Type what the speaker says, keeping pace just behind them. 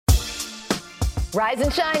Rise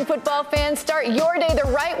and shine, football fans. Start your day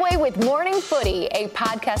the right way with Morning Footy, a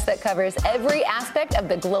podcast that covers every aspect of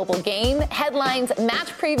the global game, headlines, match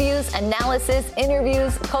previews, analysis,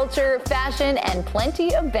 interviews, culture, fashion, and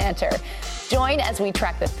plenty of banter. Join as we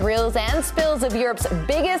track the thrills and spills of Europe's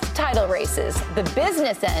biggest title races, the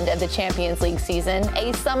business end of the Champions League season,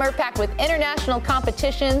 a summer packed with international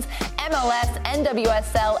competitions, MLS,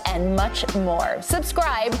 NWSL, and much more.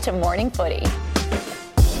 Subscribe to Morning Footy.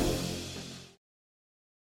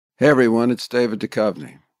 Hey everyone, it's David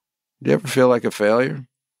Duchovny. Do you ever feel like a failure?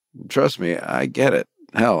 Trust me, I get it.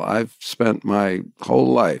 Hell, I've spent my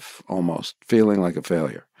whole life almost feeling like a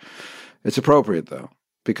failure. It's appropriate though,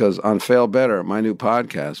 because on Fail Better, my new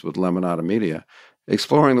podcast with Lemonada Media,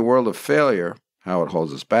 exploring the world of failure, how it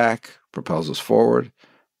holds us back, propels us forward,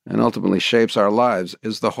 and ultimately shapes our lives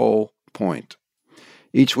is the whole point.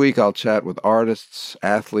 Each week I'll chat with artists,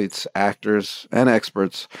 athletes, actors, and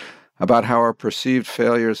experts about how our perceived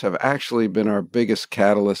failures have actually been our biggest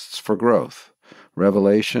catalysts for growth,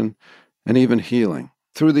 revelation, and even healing.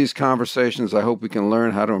 Through these conversations, I hope we can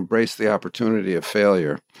learn how to embrace the opportunity of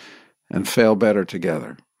failure and fail better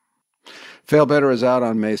together. Fail Better is out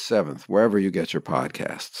on May 7th, wherever you get your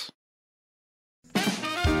podcasts.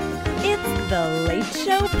 It's The Late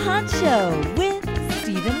Show Poncho with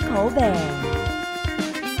Stephen Colbert.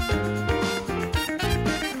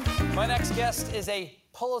 My next guest is a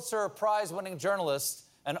Pulitzer Prize-winning journalist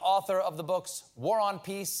and author of the books War on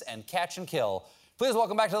Peace and Catch and Kill. Please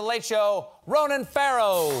welcome back to The Late Show, Ronan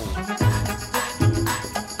Farrow.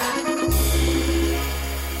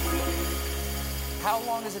 How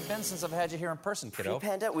long has it been since I've had you here in person, kiddo?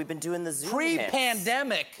 Pre-pandemic. We've been doing the Zoom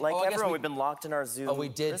Pre-pandemic. Like everyone, we've been locked in our Zoom. Oh, we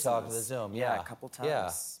did Christmas. talk to the Zoom, yeah. A couple times.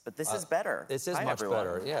 Yeah. But this is better. This is Hi, much everyone.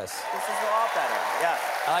 better, yes. This is a lot better, yeah.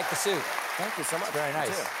 I like the suit. Thank you so much. It's very nice.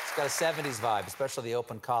 Me too. It's got a 70s vibe, especially the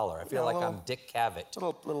open collar. I feel like I'm Dick Cavett.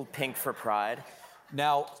 Little pink for pride.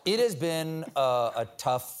 Now, it has been a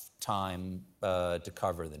tough time to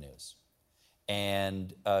cover the news.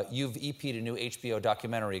 And you've EP'd a new HBO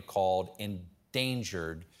documentary called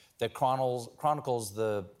Endangered that chronicles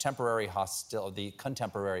the contemporary hostility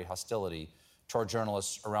toward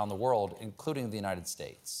journalists around the world, including the United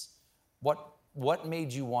States. What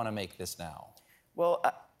made you want to make this now? Well,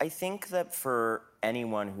 I think that for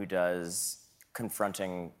anyone who does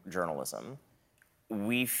confronting journalism,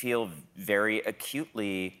 we feel very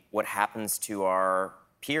acutely what happens to our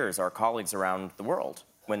peers, our colleagues around the world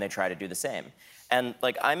when they try to do the same. And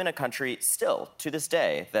I'm in a country still, to this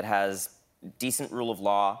day, that has decent rule of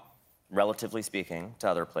law, relatively speaking, to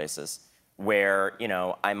other places, where,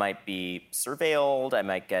 I might be surveilled, I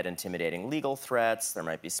might get intimidating legal threats, there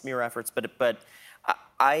might be smear efforts, but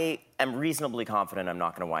I am reasonably confident I'm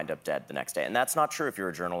not going to wind up dead the next day. And that's not true if you're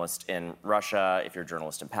a journalist in Russia, if you're a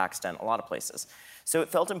journalist in Pakistan, a lot of places. So it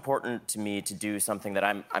felt important to me to do something that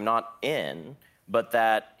I'm not in, but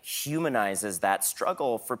that humanizes that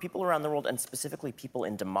struggle for people around the world, and specifically people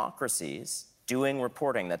in democracies doing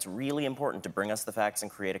reporting that's really important to bring us the facts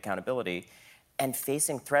and create accountability, and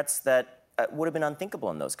facing threats that would have been unthinkable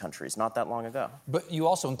in those countries not that long ago. But you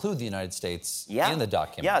also include the United States in the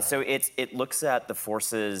documentary. Yeah, so it looks at the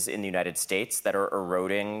forces in the United States that are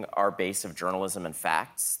eroding our base of journalism and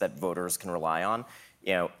facts that voters can rely on.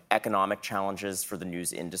 Economic challenges for the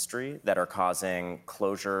news industry that are causing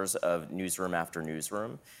closures of newsroom after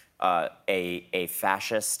newsroom, a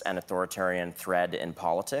fascist and authoritarian thread in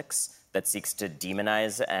politics that seeks to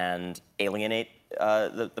demonize and alienate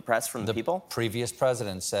the press from the people. The previous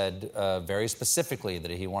president said very specifically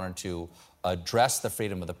that he wanted to address the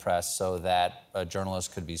freedom of the press so that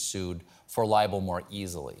journalists could be sued for libel more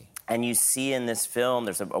easily. And you see in this film,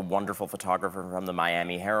 there's a wonderful photographer from the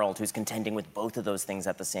Miami Herald who's contending with both of those things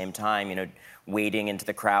at the same time, wading into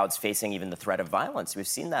the crowds, facing even the threat of violence. We've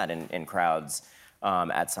seen that in crowds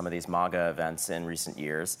at some of these MAGA events in recent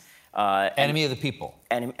years. Enemy of the people.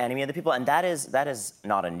 Enemy of the people. And that is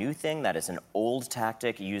not a new thing. That is an old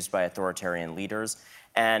tactic used by authoritarian leaders.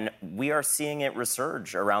 And we are seeing it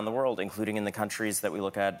resurge around the world, including in the countries that we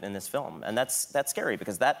look at in this film. And that's scary,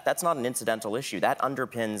 because that's not an incidental issue. That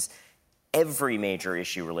underpins every major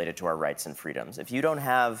issue related to our rights and freedoms. If you don't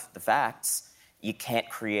have the facts, you can't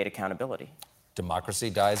create accountability. Democracy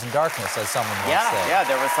dies in darkness, as someone once said. Yeah,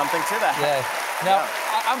 there was something to that. Yeah. Now,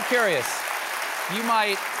 I'm curious.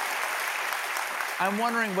 I'm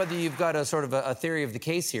wondering whether you've got a sort of a theory of the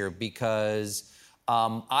case here, because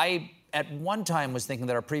I, at one time, was thinking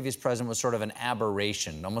that our previous president was sort of an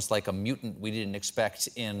aberration, almost like a mutant we didn't expect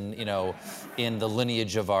in the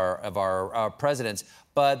lineage of our presidents.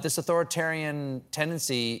 But this authoritarian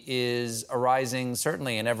tendency is arising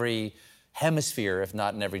certainly in every hemisphere, if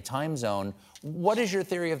not in every time zone. What is your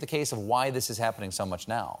theory of the case of why this is happening so much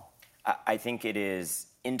now? I think it is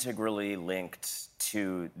integrally linked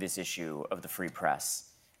to this issue of the free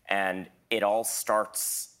press. And it all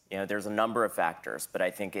starts, there's a number of factors, but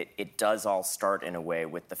I think it does all start in a way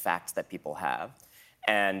with the facts that people have.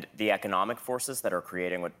 And the economic forces that are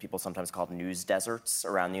creating what people sometimes call news deserts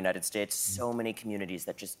around the United States. So many communities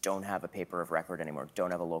that just don't have a paper of record anymore, don't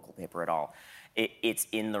have a local paper at all. It's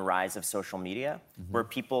in the rise of social media, where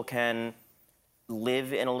people can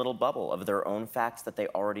live in a little bubble of their own facts that they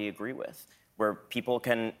already agree with, where people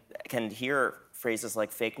can hear phrases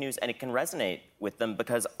like fake news and it can resonate with them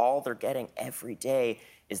because all they're getting every day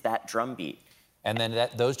is that drumbeat. And then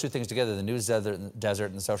those two things together, the news desert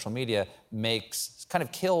and the social media, kind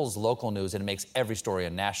of kills local news and it makes every story a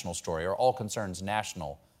national story, or all concerns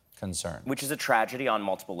national concern. Which is a tragedy on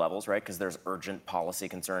multiple levels, right? Because there's urgent policy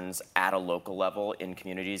concerns at a local level in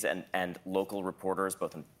communities, and local reporters,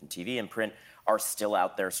 both in TV and print, are still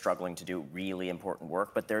out there struggling to do really important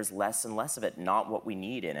work, but there's less and less of it, not what we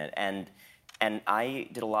need in it. And I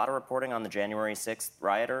did a lot of reporting on the January 6th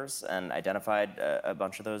rioters and identified a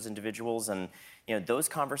bunch of those individuals. And those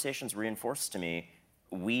conversations reinforced to me,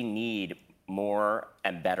 we need more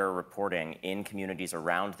and better reporting in communities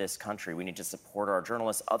around this country. We need to support our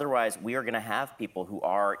journalists. Otherwise, we are going to have people who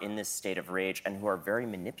are in this state of rage and who are very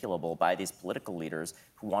manipulable by these political leaders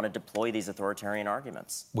who want to deploy these authoritarian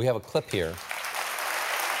arguments. We have a clip here.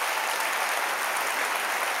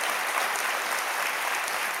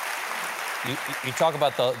 You talk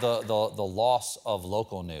about the loss of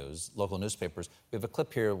local newspapers. We have a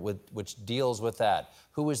clip here which deals with that.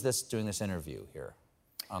 Who is this doing this interview here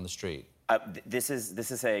on the street? This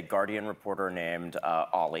is a Guardian reporter named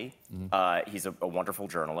Ollie. He's a wonderful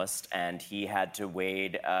journalist, and he had to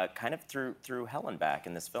wade kind of through hell and back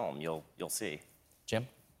in this film. You'll see. Jim?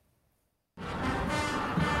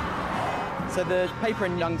 So the paper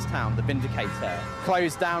in Youngstown, The Vindicator,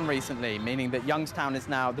 closed down recently, meaning that Youngstown is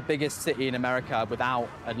now the biggest city in America without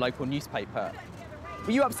a local newspaper.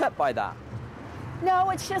 Were you upset by that?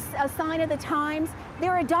 No, it's just a sign of the times.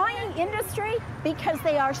 They're a dying industry because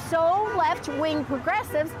they are so left-wing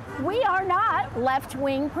progressives. We are not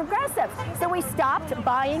left-wing progressives. So we stopped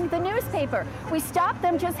buying the newspaper. We stopped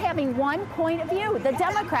them just having one point of view, the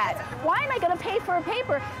Democrats. Why am I going to pay for a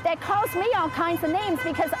paper that calls me all kinds of names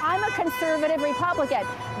because I'm a conservative Republican?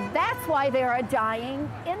 That's why they're a dying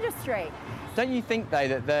industry. Don't you think, though,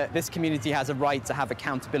 that this community has a right to have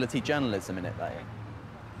accountability journalism in it, though?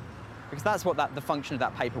 Because that's what the function of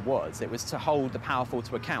that paper was. It was to hold the powerful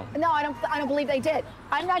to account. No, I don't believe they did.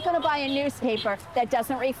 I'm not going to buy a newspaper that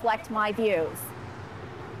doesn't reflect my views.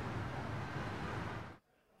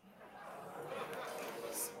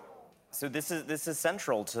 So this is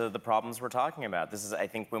central to the problems we're talking about. This is, I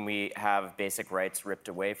think, when we have basic rights ripped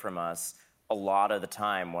away from us, a lot of the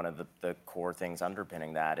time, one of the core things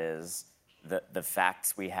underpinning that is the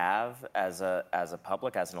facts we have as a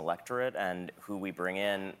public, as an electorate, and who we bring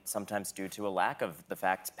in, sometimes due to a lack of the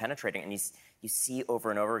facts penetrating. And you see over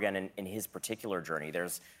and over again in his particular journey,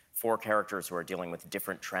 there's 4 characters who are dealing with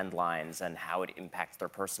different trend lines and how it impacts their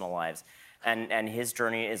personal lives. And his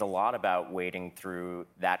journey is a lot about wading through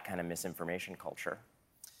that kind of misinformation culture.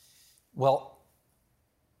 Well,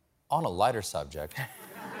 on a lighter subject...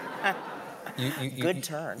 Good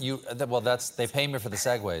turn. They pay me for the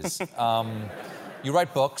segues. You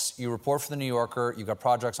write books, you report for The New Yorker, you've got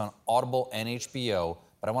projects on Audible and HBO,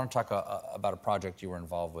 but I want to talk about a project you were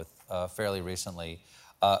involved with fairly recently.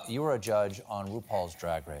 You were a judge on RuPaul's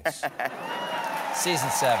Drag Race. Season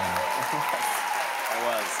 7. I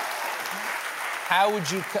was.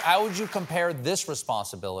 How would you compare this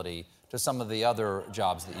responsibility to some of the other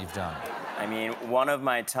jobs that you've done? I mean, one of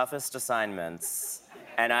my toughest assignments...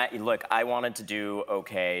 And I wanted to do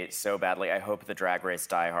okay so badly. I hope the Drag Race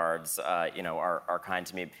diehards, are kind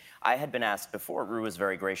to me. I had been asked before. Ru was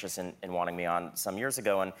very gracious in wanting me on some years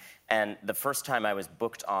ago, and the first time I was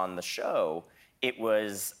booked on the show, it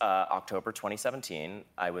was October 2017.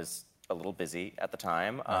 I was a little busy at the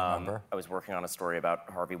time. I remember. I was working on a story about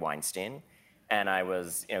Harvey Weinstein, and I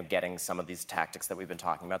was, getting some of these tactics that we've been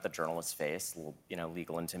talking about that journalists face,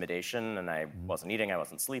 legal intimidation, and I wasn't eating, I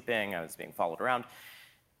wasn't sleeping, I was being followed around.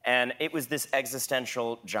 And it was this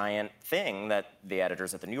existential giant thing that the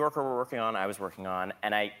editors at The New Yorker were working on, I was working on,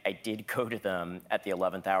 and I did go to them at the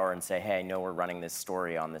 11th hour and say, hey, I know we're running this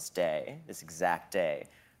story on this day, this exact day,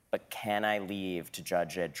 but can I leave to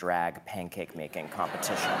judge a drag pancake making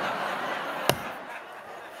competition?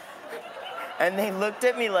 And they looked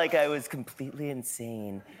at me like I was completely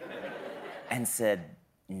insane and said,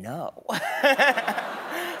 no.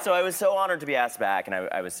 So I was so honored to be asked back, and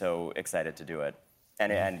I was so excited to do it.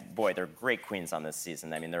 And boy, they're great queens on this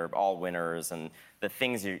season. I mean, they're all winners, and the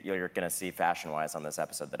things you're going to see fashion-wise on this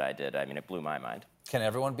episode that I did, I mean, it blew my mind. Can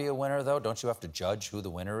everyone be a winner, though? Don't you have to judge who the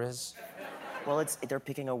winner is? Well, they're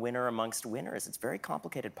picking a winner amongst winners. It's very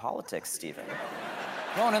complicated politics, Stephen.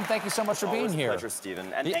 Ronan, thank you so much for being here. Pleasure,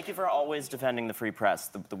 Stephen. And thank you for always defending the free press.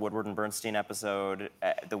 The Woodward and Bernstein episode,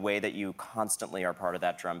 the way that you constantly are part of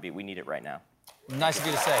that drumbeat, we need it right now. Nice of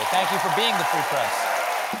you to say. Thank you for being the free press.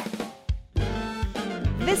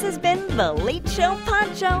 This has been The Late Show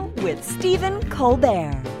Poncho with Stephen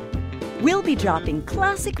Colbert. We'll be dropping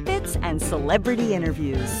classic bits and celebrity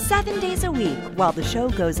interviews 7 days a week while the show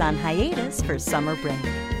goes on hiatus for summer break.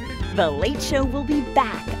 The Late Show will be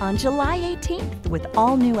back on July 18th with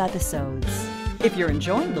all new episodes. If you're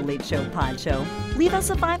enjoying The Late Show Poncho, leave us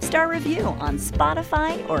a 5-star review on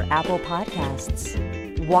Spotify or Apple Podcasts.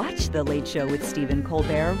 Watch The Late Show with Stephen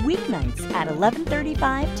Colbert weeknights at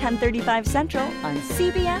 11:35, 10:35 Central on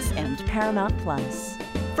CBS and Paramount+.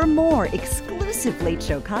 For more exclusive Late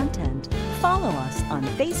Show content, follow us on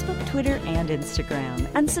Facebook, Twitter, and Instagram,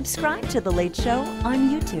 and subscribe to The Late Show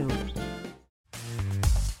on YouTube.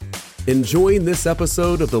 Enjoying this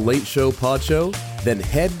episode of The Late Show Pod Show? Then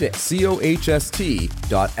head to cohst.app/Late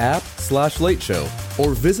Show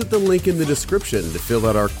or visit the link in the description to fill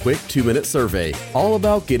out our quick 2-minute survey, all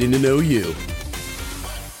about getting to know you.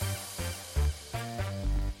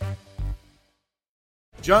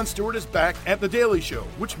 Jon Stewart is back at The Daily Show,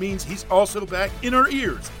 which means he's also back in our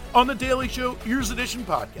ears on The Daily Show Ears Edition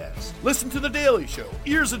podcast. Listen to The Daily Show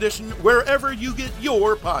Ears Edition wherever you get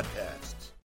your podcasts.